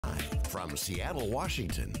From Seattle,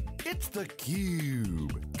 Washington, it's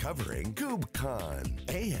theCUBE, covering KubeCon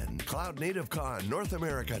and Cloud Native Con North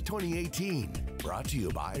America 2018. Brought to you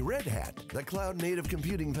by Red Hat, the Cloud Native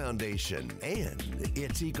Computing Foundation, and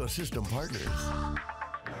its ecosystem partners.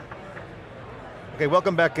 Okay,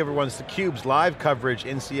 welcome back everyone. It's theCUBE's live coverage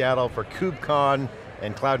in Seattle for KubeCon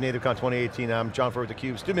and Cloud Native Con 2018. I'm John Furrier with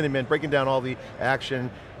theCUBE, Stu Miniman, breaking down all the action,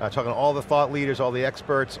 talking to all the thought leaders, all the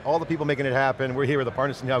experts, all the people making it happen. We're here with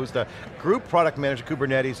Aparna Sinha, who's the Group Product Manager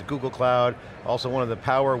Kubernetes at Google Cloud, also one of the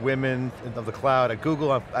power women of the cloud at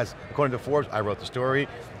Google, as according to Forbes. I wrote the story.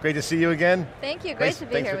 Great to see you again. Thank you, great to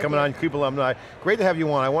be here. Thanks for coming on, CUBE alumni. Great to have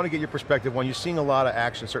you on. I want to get your perspective. One, you're seeing a lot of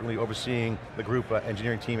action, certainly overseeing the group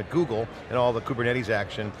engineering team at Google and all the Kubernetes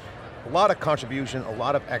action. A lot of contribution, a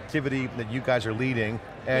lot of activity that you guys are leading,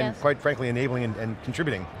 and yes, quite frankly enabling and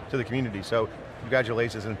contributing to the community. So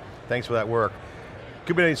congratulations and thanks for that work.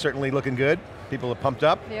 Kubernetes certainly looking good. People are pumped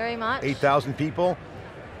up. Very much. 8,000 people,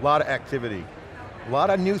 a lot of activity. A lot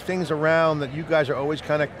of new things around that you guys are always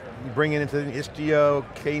kind of bringing into the Istio,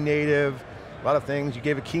 Knative, a lot of things. You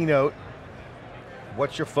gave a keynote.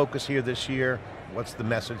 What's your focus here this year? What's the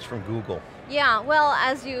message from Google? Yeah, well,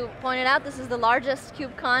 as you pointed out, this is the largest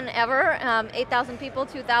KubeCon ever, 8,000 people,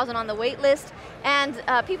 2,000 on the wait list, and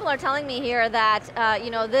people are telling me here that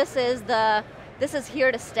this is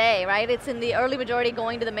here to stay, right? It's in the early majority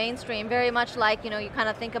going to the mainstream, very much like you kind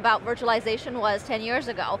of think about virtualization was 10 years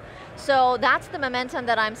ago. So that's the momentum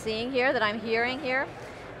that I'm seeing here, that I'm hearing here.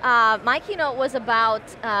 My keynote was about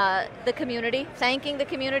the community, thanking the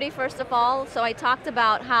community first of all. So I talked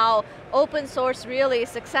about how open source really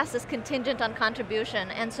success is contingent on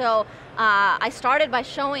contribution. And so I started by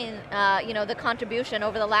showing the contribution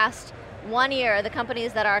over the last 1 year, the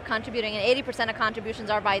companies that are contributing, and 80% of contributions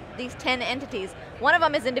are by these 10 entities. One of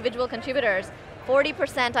them is individual contributors.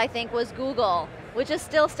 40% I think was Google, which is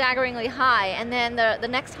still staggeringly high. And then the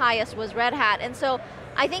next highest was Red Hat. And so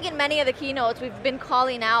I think in many of the keynotes we've been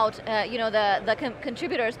calling out the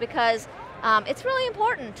contributors because it's really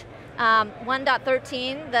important.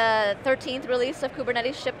 1.13, the 13th release of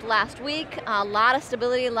Kubernetes shipped last week, a lot of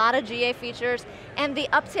stability, a lot of GA features, and the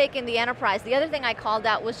uptake in the enterprise. The other thing I called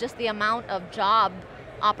out was just the amount of job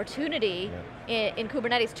opportunity in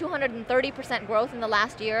Kubernetes, 230% growth in the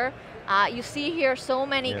last year. You see here so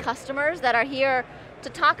many customers that are here to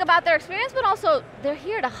talk about their experience, but also they're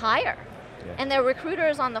here to hire. And they're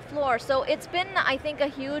recruiters on the floor. So it's been, I think, a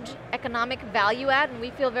huge economic value add, and we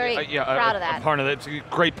feel very proud of that. Aparna, that's a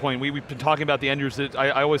great point. We've been talking about the end users.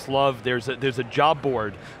 I always love, there's a job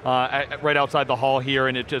board right outside the hall here,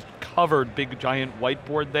 and it just covered, big giant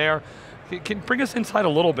whiteboard there. Can bring us inside a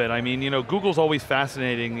little bit. I mean, Google's always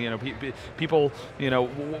fascinating. People,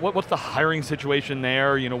 what's the hiring situation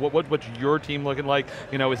there? What's your team looking like?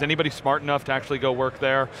 Is anybody smart enough to actually go work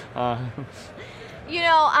there?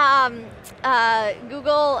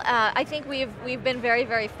 Google, I think we've been very,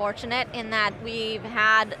 very fortunate in that we've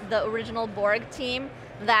had the original Borg team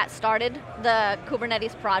that started the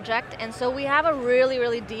Kubernetes project, and so we have a really,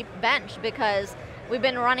 really deep bench because we've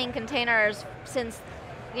been running containers since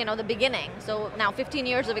the beginning. So now 15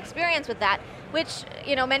 years of experience with that, which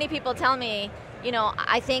many people tell me,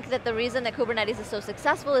 I think that the reason that Kubernetes is so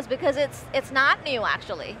successful is because it's not new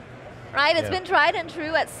actually. Right, it's been tried and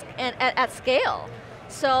true at scale.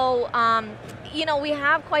 So, we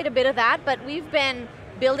have quite a bit of that, but we've been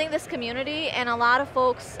building this community, and a lot of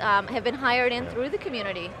folks have been hired in through the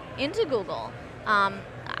community into Google,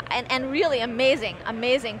 and really amazing,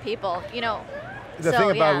 amazing people. The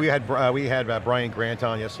thing about we had Brian Grant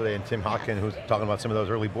on yesterday and Tim Hockin, who's talking about some of those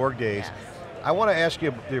early Borg days. Yes. I want to ask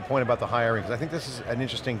you your point about the hiring, because I think this is an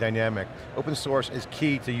interesting dynamic. Open source is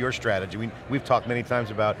key to your strategy. We've talked many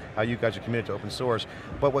times about how you guys are committed to open source,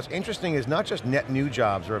 but what's interesting is not just net new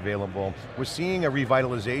jobs are available, we're seeing a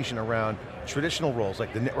revitalization around traditional roles,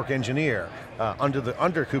 like the network engineer, under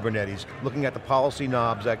Kubernetes, looking at the policy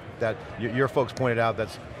knobs that your folks pointed out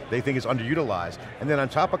they think is underutilized. And then on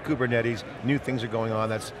top of Kubernetes, new things are going on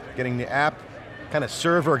that's getting the app kind of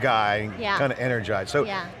server guy kind of energized. So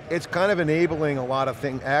it's kind of enabling a lot of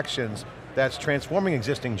actions that's transforming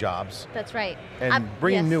existing jobs. That's right. And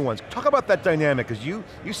bringing new ones. Talk about that dynamic, because you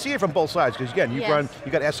see it from both sides, because again, you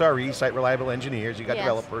got SRE, site reliable engineers, you got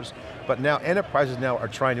developers, but now enterprises now are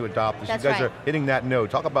trying to adopt this. You guys are hitting that node.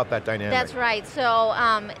 Talk about that dynamic. That's right, so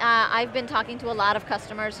I've been talking to a lot of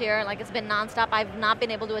customers here, like it's been nonstop. I've not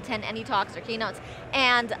been able to attend any talks or keynotes,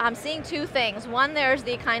 and I'm seeing two things. One, there's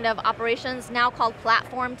the kind of operations now called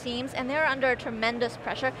platform teams, and they're under tremendous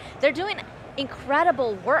pressure. They're doing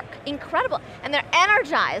incredible work, incredible, and they're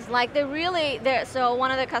energized, like so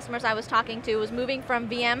one of the customers I was talking to was moving from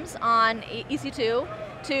VMs on EC2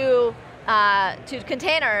 to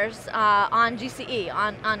containers on GCE,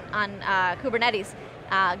 on Kubernetes,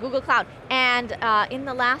 Google Cloud. And in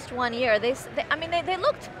the last 1 year, they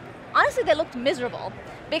looked, honestly, they looked miserable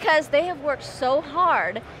because they have worked so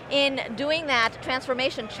hard in doing that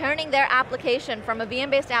transformation, turning their application from a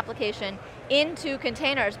VM-based application into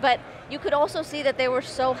containers. But you could also see that they were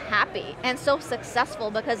so happy and so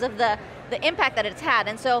successful because of the impact that it's had.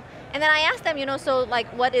 And then I asked them, so like,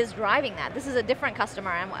 what is driving that? This is a different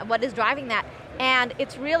customer, and what is driving that? And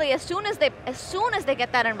it's really, as soon as they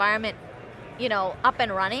get that environment, up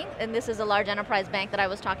and running, and this is a large enterprise bank that I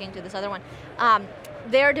was talking to, this other one,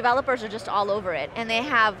 their developers are just all over it, and they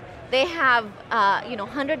have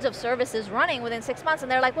hundreds of services running within 6 months,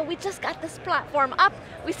 and they're like, well, we just got this platform up.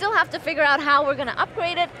 We still have to figure out how we're going to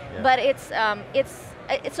upgrade it, but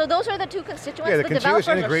so those are the two constituents. Yeah, the developers continuous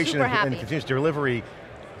integration are super happy. and continuous delivery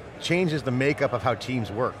changes the makeup of how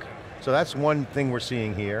teams work. So that's one thing we're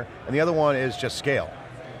seeing here, and the other one is just scale.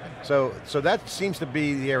 So that seems to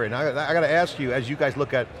be the area. Now I got to ask you, as you guys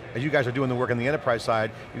are doing the work on the enterprise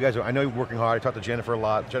side, I know you're working hard. I talked to Jennifer a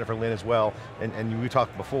lot, Jennifer Lynn as well, and we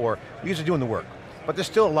talked before. You guys are doing the work, but there's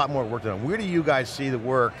still a lot more work to do. Where do you guys see the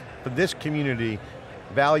work for this community,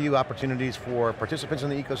 value opportunities for participants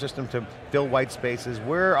in the ecosystem to fill white spaces?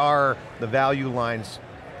 Where are the value lines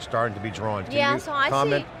starting to be drawn? Can you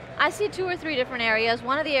comment? I see 2 or 3 different areas.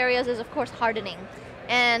 One of the areas is, of course, hardening.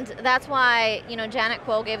 And that's why Janet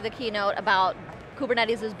Kuo gave the keynote about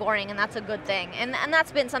Kubernetes is boring, and that's a good thing. And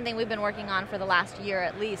that's been something we've been working on for the last year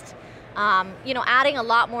at least. Adding a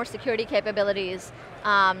lot more security capabilities,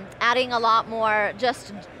 adding a lot more,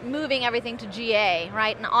 just moving everything to GA,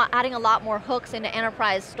 right? And adding a lot more hooks into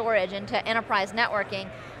enterprise storage, into enterprise networking.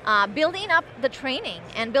 Building up the training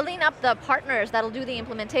and building up the partners that'll do the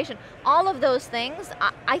implementation. All of those things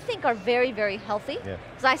I think are very, very healthy.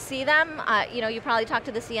 Because I see them, you probably talked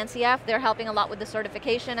to the CNCF, they're helping a lot with the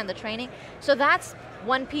certification and the training. So that's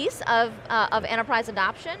one piece of enterprise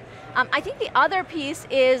adoption. I think the other piece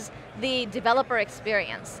is the developer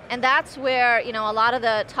experience. And that's where a lot of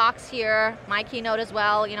the talks here, my keynote as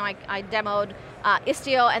well, I demoed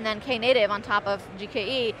Istio and then Knative on top of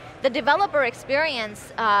GKE. The developer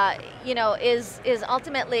experience, is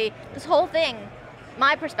ultimately this whole thing.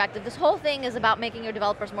 My perspective, this whole thing is about making your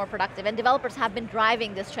developers more productive, and developers have been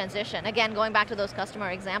driving this transition. Again, going back to those customer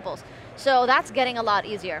examples. So that's getting a lot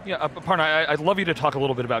easier. Yeah, Aparna, I'd love you to talk a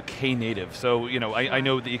little bit about Knative. So, I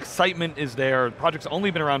know the excitement is there. The project's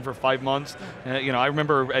only been around for 5 months. I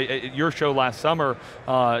remember at your show last summer,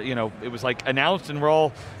 it was like announced, and we're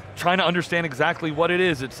all trying to understand exactly what it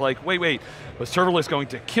is. It's like, wait, was serverless going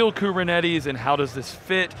to kill Kubernetes, and how does this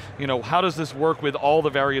fit? How does this work with all the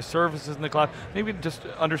various services in the cloud? Maybe just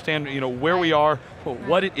understand, where we are,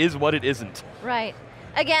 what it is, what it isn't. Right.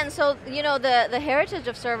 Again, so the heritage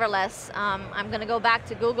of serverless, I'm going to go back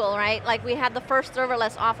to Google, right? Like, we had the first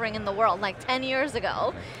serverless offering in the world, like 10 years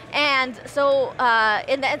ago. And so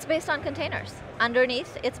it's based on containers.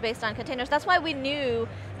 Underneath, it's based on containers. That's why we knew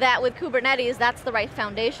that with Kubernetes, that's the right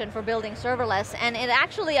foundation for building serverless. And it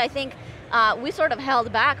actually, I think, we sort of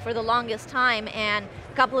held back for the longest time, and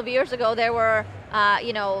a couple of years ago there were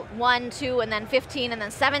 1, 2, and then 15, and then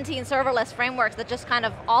 17 serverless frameworks that just kind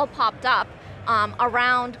of all popped up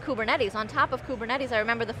around Kubernetes, on top of Kubernetes. I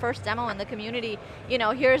remember the first demo in the community,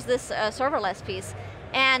 here's this serverless piece.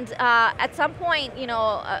 And at some point,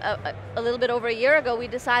 a little bit over a year ago, we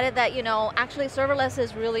decided that, actually serverless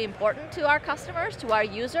is really important to our customers, to our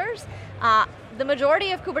users. The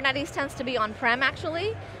majority of Kubernetes tends to be on-prem,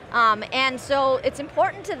 actually. And so it's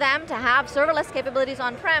important to them to have serverless capabilities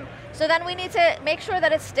on-prem, so then we need to make sure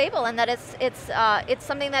that it's stable and that it's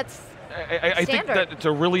something that's I think that it's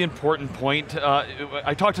a really important point.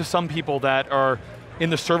 I talked to some people that are in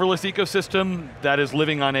the serverless ecosystem that is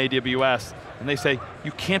living on AWS, and they say,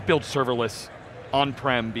 you can't build serverless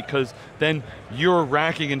on-prem because then you're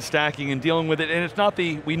racking and stacking and dealing with it, and it's not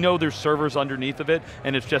we know there's servers underneath of it,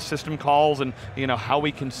 and it's just system calls and how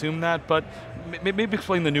we consume that, but maybe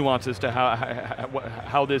explain the nuances to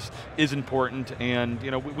how this is important, and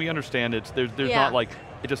we understand there's not like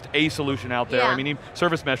just a solution out there. I mean,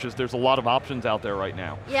 service meshes, there's a lot of options out there right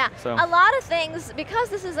now. Yeah, so a lot of things, because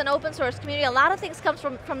this is an open source community, a lot of things comes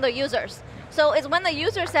from the users. So it's when the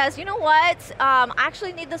user says, you know what, I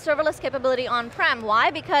actually need the serverless capability on-prem.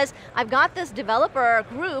 Why? Because I've got this developer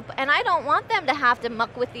group, and I don't want them to have to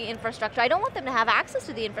muck with the infrastructure. I don't want them to have access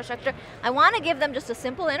to the infrastructure. I want to give them just a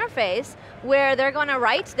simple interface where they're going to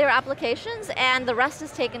write their applications, and the rest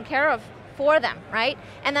is taken care of for them, right?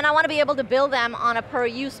 And then I want to be able to bill them on a per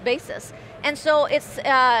use basis. And so it's,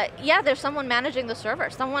 yeah, there's someone managing the server,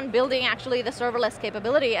 someone building actually the serverless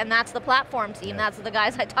capability, and that's the platform team. That's the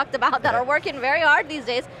guys I talked about that are working very hard these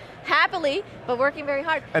days, happily, but working very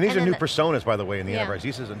hard. And these are new personas, by the way, in the enterprise.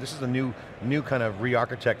 This is a new kind of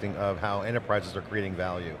re-architecting of how enterprises are creating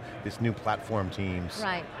value. This new platform teams.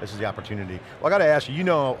 Right. This is the opportunity. Well, I got to ask you, you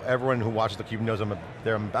know, everyone who watches theCUBE knows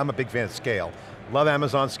I'm a big fan of scale. Love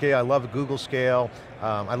Amazon scale, I love Google scale,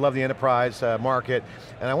 I love the enterprise market,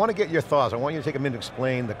 and I want to get your thoughts. I want you to take a minute to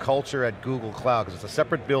explain the culture at Google Cloud, because it's a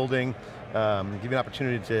separate building, give you an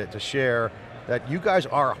opportunity to share that you guys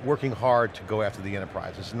are working hard to go after the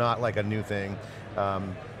enterprise. It's not like a new thing.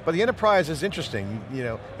 But the enterprise is interesting. You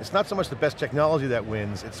know, it's not so much the best technology that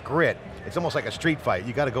wins, it's grit. It's almost like a street fight.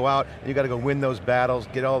 You got to go out, and you got to go win those battles,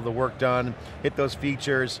 get all the work done, hit those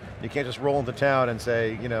features. You can't just roll into town and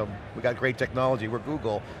say, you know, we got great technology, we're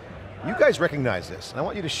Google. You guys recognize this, and I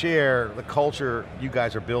want you to share the culture you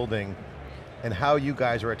guys are building and how you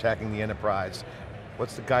guys are attacking the enterprise.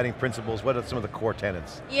 What's the guiding principles? What are some of the core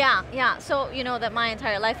tenets? Yeah, so you know that my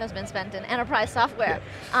entire life has been spent in enterprise software.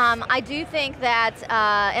 I do think that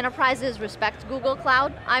enterprises respect Google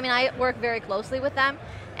Cloud. I mean, I work very closely with them,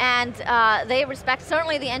 and they respect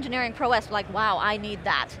certainly the engineering prowess, like, wow, I need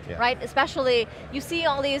that, right? Especially, you see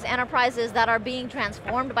all these enterprises that are being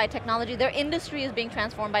transformed by technology, their industry is being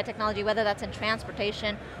transformed by technology, whether that's in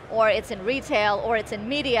transportation, or it's in retail, or it's in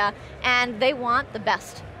media, and they want the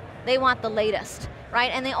best. They want the latest.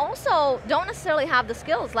 Right, and they also don't necessarily have the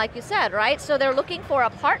skills, like you said, right? So they're looking for a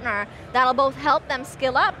partner that'll both help them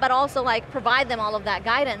skill up, but also like provide them all of that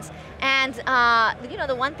guidance. And you know,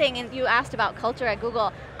 the one thing, and you asked about culture at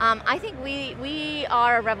Google, I think we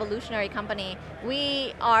are a revolutionary company.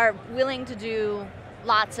 We are willing to do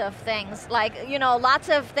lots of things, like, you know, lots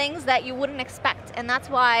of things that you wouldn't expect. And that's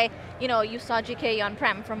why, you know, you saw GKE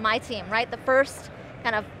on-prem from my team, right? The first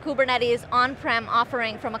kind of Kubernetes on-prem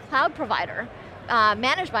offering from a cloud provider.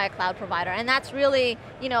 Managed by a cloud provider, and that's really,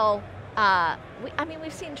 you know, I mean,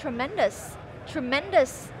 we've seen tremendous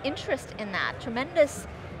interest in that, tremendous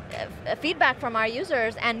feedback from our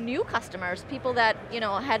users and new customers, people that, you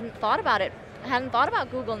know, hadn't thought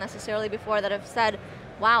about Google necessarily before, that have said,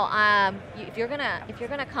 wow, if you're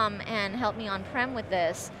gonna come and help me on-prem with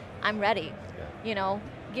this, I'm ready. You know,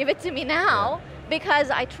 give it to me now. Because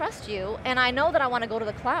I trust you, and I know that I want to go to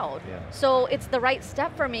the cloud. So it's the right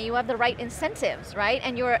step for me, you have the right incentives, right?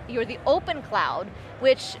 And you're the open cloud,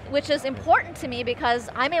 which is important to me because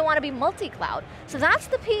I may want to be multi-cloud. So that's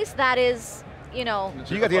the piece that is, you know.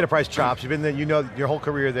 So you got the enterprise chops, you've been there, you know your whole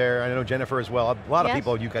career there, I know Jennifer as well, a lot of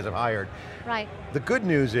people you guys have hired. Right. The good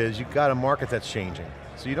news is you've got a market that's changing.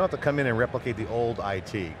 So you don't have to come in and replicate the old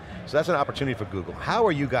IT. So that's an opportunity for Google. How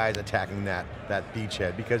are you guys attacking that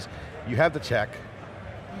beachhead? Because you have the tech.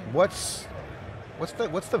 What's the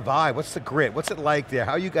vibe? What's the grit? What's it like there?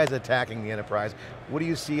 How are you guys attacking the enterprise? What do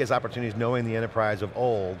you see as opportunities knowing the enterprise of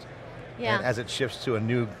old, and as it shifts to a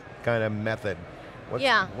new kind of method?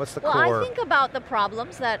 What's the core? Well, I think about the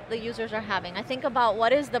problems that the users are having. I think about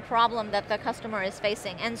what is the problem that the customer is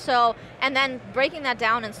facing. And then breaking that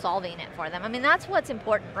down and solving it for them. I mean, that's what's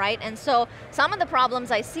important, right? And so some of the problems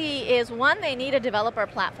I see is, one, they need a developer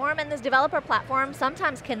platform, and this developer platform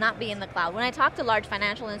sometimes cannot be in the cloud. When I talk to large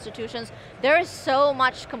financial institutions, there is so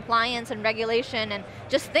much compliance and regulation and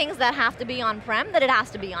just things that have to be on-prem that it has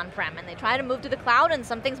to be on-prem. And they try to move to the cloud, and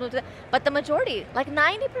some things move to the, but the majority, like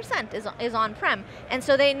 90% is on-prem. And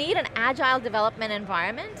so they need an agile development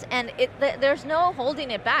environment, and there's no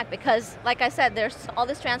holding it back, because like I said, there's all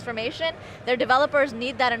this transformation, their developers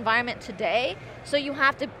need that environment today, so you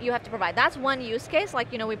have to provide. That's one use case,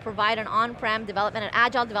 like, you know, we provide an on-prem development, an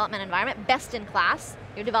agile development environment, best in class,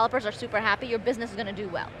 your developers are super happy, your business is going to do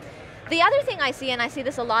well. The other thing I see, and I see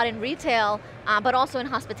this a lot in retail, but also in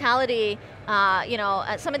hospitality, you know,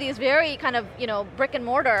 some of these very kind of, you know, brick and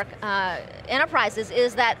mortar enterprises,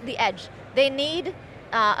 is that the edge. They need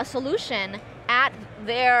a solution at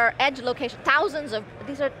their edge location.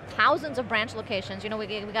 These are thousands of branch locations. You know, we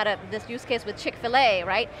got this use case with Chick-fil-A,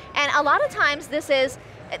 right? And a lot of times this is,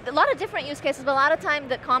 a lot of different use cases, but a lot of time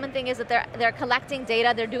the common thing is that they're collecting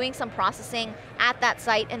data, they're doing some processing at that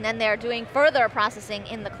site, and then they're doing further processing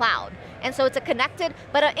in the cloud. And so it's a connected,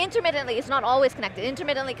 but intermittently, it's not always connected,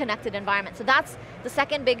 intermittently connected environment. So that's the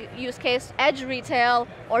second big use case, edge retail,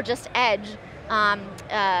 or just edge.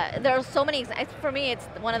 There are so many, for me it's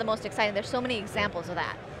one of the most exciting, there's so many examples of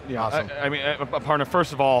that. Yeah, awesome. I mean, Aparna,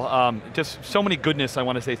 first of all, just so many goodness. I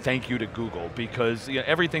want to say thank you to Google because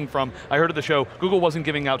everything from, I heard at the show, Google wasn't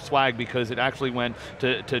giving out swag because it actually went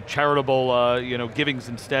to charitable givings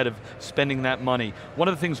instead of spending that money. One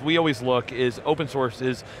of the things we always look is open source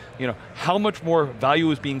is, how much more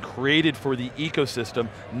value is being created for the ecosystem,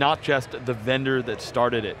 not just the vendor that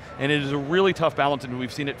started it. And it is a really tough balance, and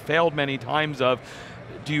we've seen it failed many times of,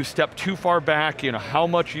 do you step too far back? How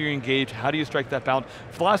much are you engaged? How do you strike that balance?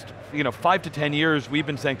 For the last 5 to 10 years, we've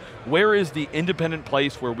been saying, where is the independent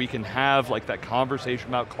place where we can have like that conversation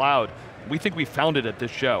about cloud? We think we found it at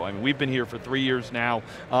this show. I mean, we've been here for 3 years now.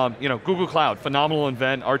 Google Cloud, phenomenal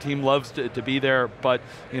event. Our team loves to be there, but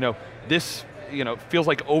this feels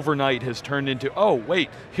like overnight has turned into, oh wait,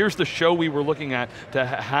 here's the show we were looking at to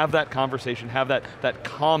have that conversation, have that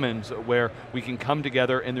commons where we can come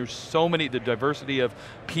together, and there's so many, the diversity of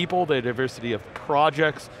people, the diversity of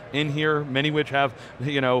projects in here, many which have,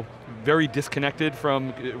 very disconnected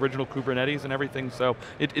from original Kubernetes and everything, so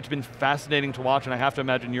it's been fascinating to watch, and I have to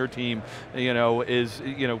imagine your team, is,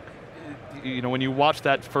 when you watch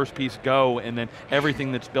that first piece go and then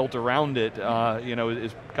everything that's built around it,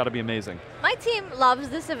 is got to be amazing. My team loves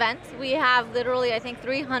this event. We have literally, I think,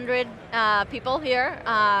 300 people here,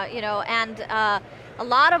 and a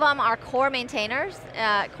lot of them are core maintainers.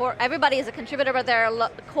 Everybody is a contributor, but they're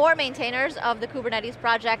core maintainers of the Kubernetes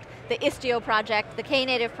project, the Istio project, the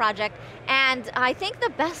Knative project, and I think the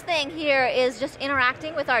best thing here is just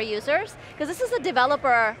interacting with our users, because this is a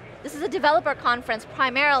developer conference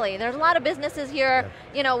primarily. There's a lot of businesses here,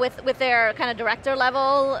 with their kind of director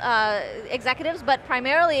level executives, but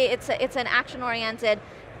primarily it's an action-oriented,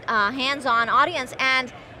 hands-on audience.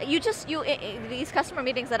 And these customer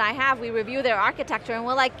meetings that I have, we review their architecture, and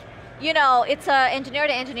we're like, it's an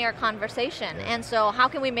engineer-to-engineer conversation, and so how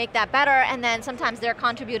can we make that better? And then sometimes they're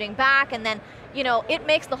contributing back, and then it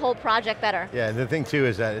makes the whole project better. Yeah, and the thing too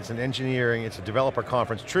is that it's a developer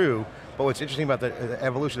conference, true, but what's interesting about the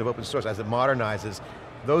evolution of open source as it modernizes,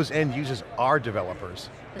 those end users are developers.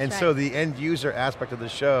 So the end user aspect of the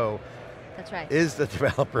show is the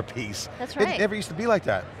developer piece. That's right. It never used to be like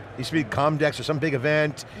that. It used to be Comdex or some big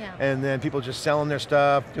event, and then people just selling their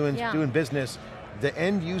stuff, doing business. The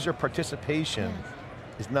end user participation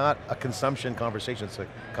is not a consumption conversation, it's a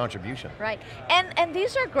contribution. Right, and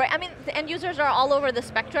these are great. I mean, the end users are all over the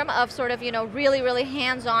spectrum of sort of, really, really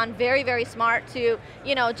hands-on, very, very smart to,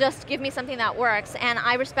 just give me something that works, and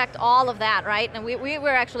I respect all of that, right? And we were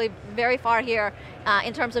actually very far here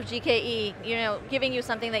in terms of GKE, giving you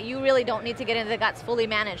something that you really don't need to get into the guts, fully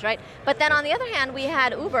managed, right? But then on the other hand, we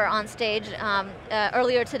had Uber on stage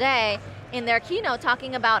earlier today, in their keynote,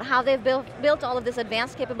 talking about how they've built all of this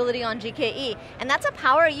advanced capability on GKE, and that's a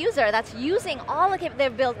power user that's using all of it.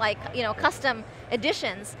 They've built like custom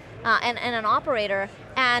editions and an operator,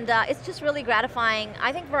 and it's just really gratifying,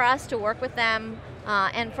 I think, for us to work with them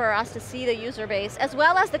and for us to see the user base as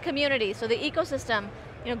well as the community. So the ecosystem,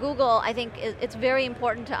 Google, I think it's very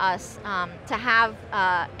important to us to have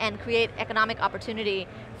and create economic opportunity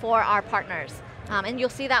for our partners. And you'll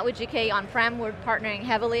see that with GKE on-prem, we're partnering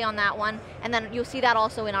heavily on that one, and then you'll see that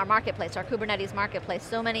also in our marketplace, our Kubernetes marketplace.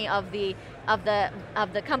 So many of the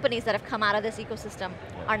companies that have come out of this ecosystem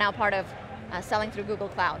are now part of selling through Google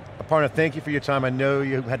Cloud. Aparna, thank you for your time. I know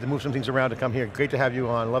you had to move some things around to come here. Great to have you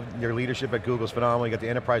on. Love your leadership at Google's phenomenal. You got the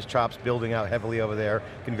enterprise chops building out heavily over there.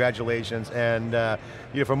 Congratulations. And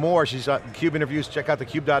for more, she's on CUBE interviews. Check out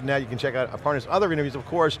thecube.net. You can check out Aparna's other interviews. Of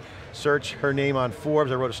course, search her name on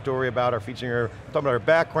Forbes. I wrote a story about her, featuring her, talking about her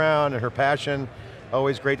background and her passion.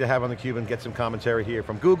 Always great to have on theCUBE and get some commentary here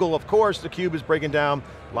from Google. Of course, theCUBE is breaking down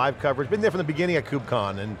live coverage. Been there from the beginning at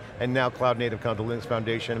KubeCon, and now Cloud Native Con, the Linux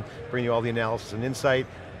Foundation, bringing you all the analysis and insight.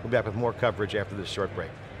 We'll be back with more coverage after this short break.